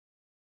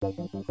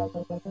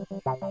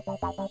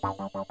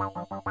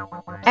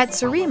At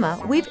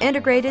SOREMA, we've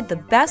integrated the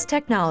best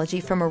technology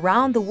from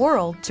around the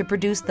world to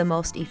produce the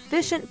most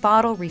efficient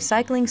bottle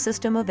recycling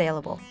system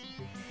available.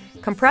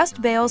 Compressed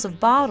bales of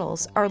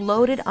bottles are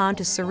loaded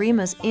onto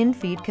SOREMA's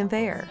in-feed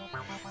conveyor.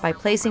 By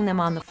placing them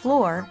on the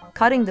floor,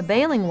 cutting the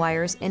baling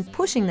wires, and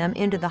pushing them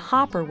into the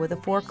hopper with a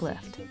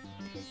forklift.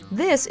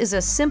 This is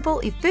a simple,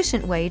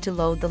 efficient way to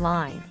load the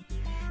line.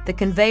 The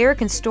conveyor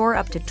can store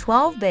up to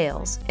 12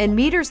 bales and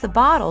meters the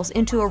bottles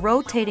into a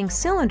rotating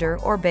cylinder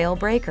or bale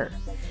breaker,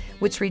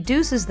 which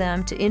reduces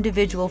them to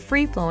individual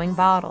free-flowing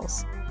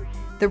bottles.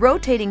 The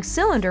rotating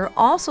cylinder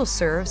also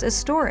serves as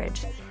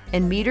storage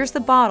and meters the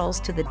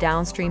bottles to the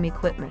downstream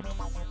equipment.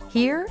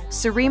 Here,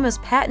 SOREMA's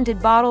patented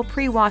bottle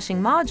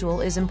pre-washing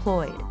module is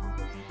employed.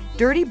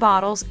 Dirty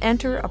bottles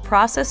enter a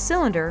process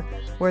cylinder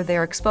where they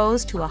are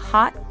exposed to a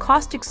hot,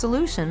 caustic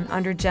solution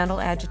under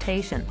gentle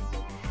agitation.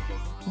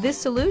 This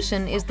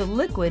solution is the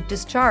liquid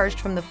discharged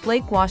from the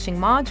flake washing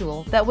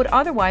module that would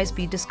otherwise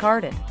be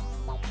discarded.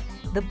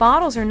 The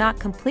bottles are not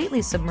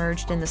completely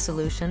submerged in the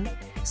solution,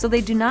 so they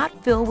do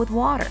not fill with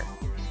water.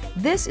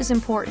 This is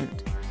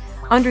important.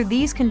 Under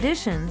these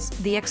conditions,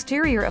 the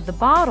exterior of the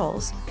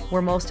bottles,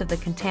 where most of the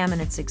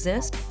contaminants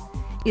exist,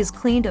 is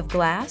cleaned of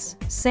glass,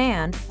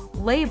 sand,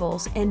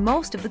 labels, and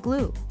most of the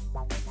glue.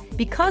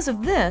 Because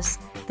of this,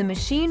 the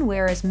machine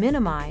wear is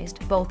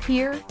minimized both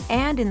here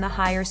and in the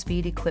higher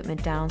speed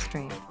equipment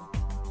downstream.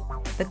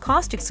 The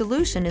caustic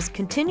solution is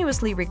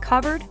continuously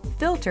recovered,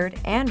 filtered,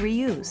 and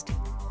reused.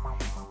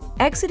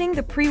 Exiting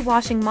the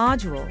pre-washing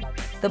module,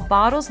 the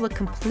bottles look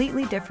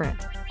completely different.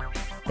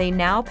 They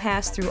now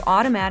pass through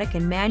automatic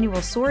and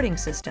manual sorting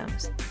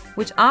systems,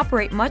 which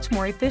operate much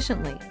more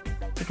efficiently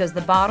because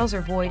the bottles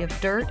are void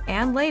of dirt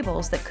and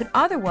labels that could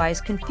otherwise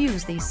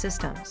confuse these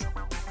systems.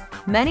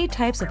 Many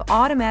types of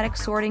automatic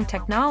sorting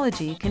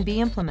technology can be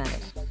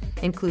implemented,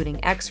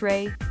 including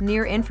X-ray,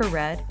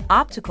 near-infrared,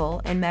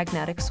 optical, and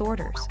magnetic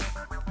sorters.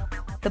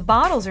 The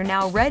bottles are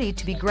now ready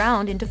to be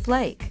ground into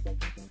flake.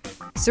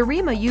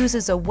 SOREMA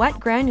uses a wet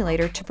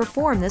granulator to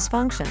perform this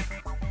function.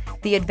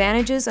 The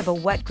advantages of a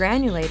wet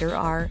granulator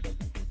are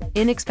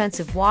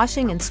inexpensive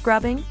washing and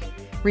scrubbing,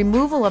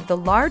 removal of the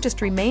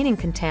largest remaining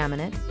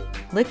contaminant,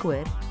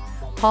 liquid,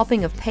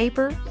 pulping of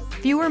paper,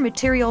 fewer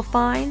material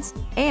fines,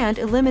 and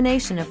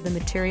elimination of the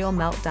material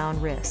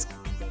meltdown risk.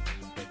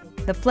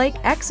 The flake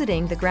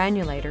exiting the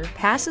granulator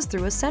passes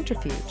through a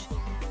centrifuge,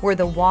 where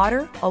the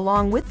water,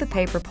 along with the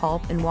paper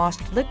pulp and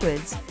washed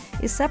liquids,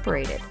 is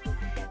separated.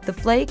 The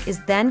flake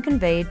is then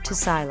conveyed to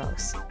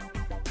silos.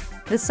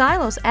 The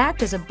silos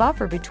act as a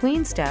buffer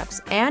between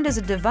steps and as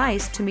a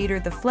device to meter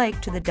the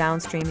flake to the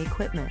downstream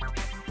equipment.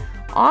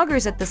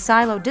 Augers at the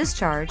silo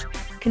discharge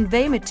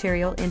convey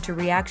material into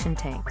reaction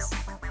tanks.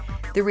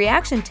 The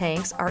reaction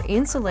tanks are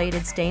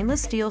insulated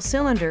stainless steel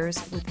cylinders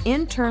with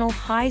internal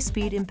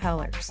high-speed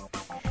impellers.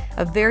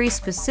 A very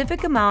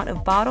specific amount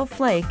of bottle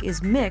flake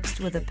is mixed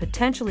with a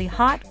potentially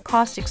hot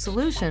caustic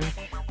solution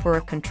for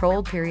a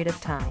controlled period of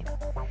time.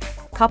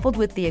 Coupled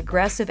with the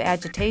aggressive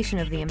agitation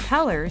of the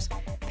impellers,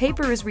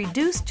 paper is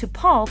reduced to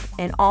pulp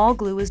and all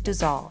glue is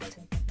dissolved.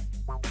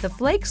 The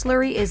flake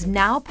slurry is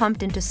now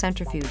pumped into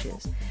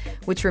centrifuges,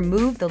 which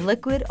remove the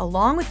liquid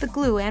along with the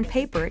glue and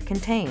paper it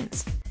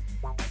contains.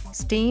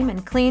 Steam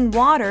and clean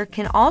water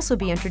can also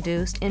be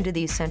introduced into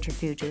these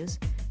centrifuges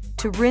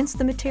to rinse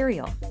the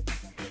material.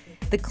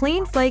 The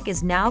clean flake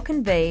is now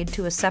conveyed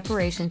to a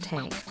separation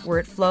tank, where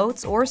it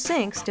floats or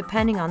sinks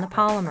depending on the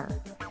polymer.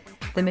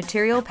 The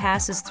material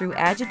passes through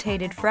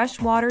agitated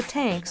freshwater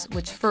tanks,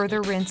 which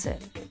further rinse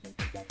it.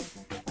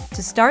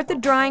 To start the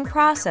drying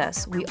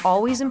process, we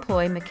always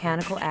employ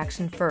mechanical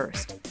action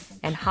first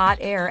and hot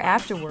air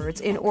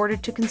afterwards in order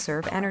to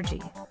conserve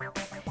energy.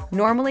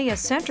 Normally, a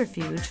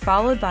centrifuge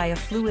followed by a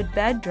fluid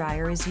bed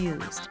dryer is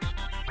used.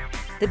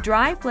 The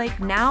dry flake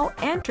now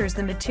enters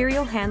the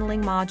material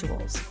handling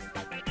modules.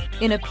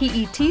 In a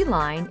PET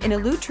line, an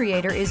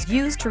elutriator is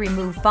used to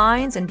remove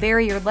fines and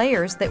barrier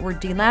layers that were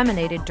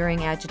delaminated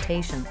during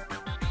agitation.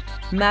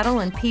 Metal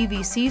and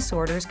PVC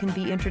sorters can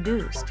be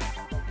introduced.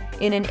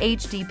 In an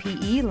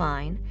HDPE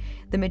line,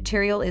 the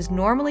material is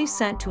normally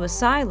sent to a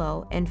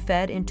silo and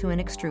fed into an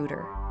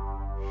extruder.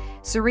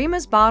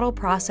 SOREMA's bottle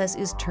process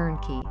is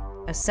turnkey.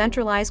 A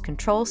centralized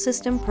control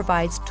system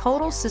provides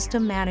total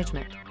system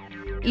management.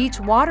 Each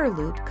water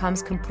loop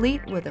comes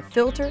complete with a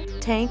filter,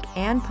 tank,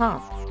 and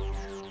pump.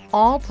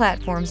 All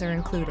platforms are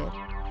included.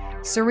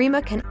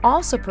 SOREMA can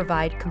also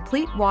provide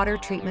complete water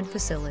treatment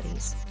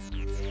facilities.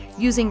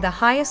 Using the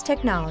highest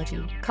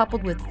technology,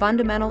 coupled with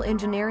fundamental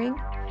engineering,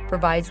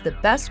 provides the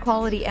best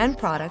quality end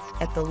product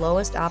at the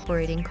lowest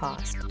operating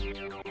cost.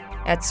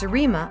 At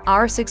SOREMA,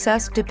 our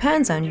success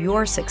depends on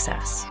your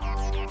success.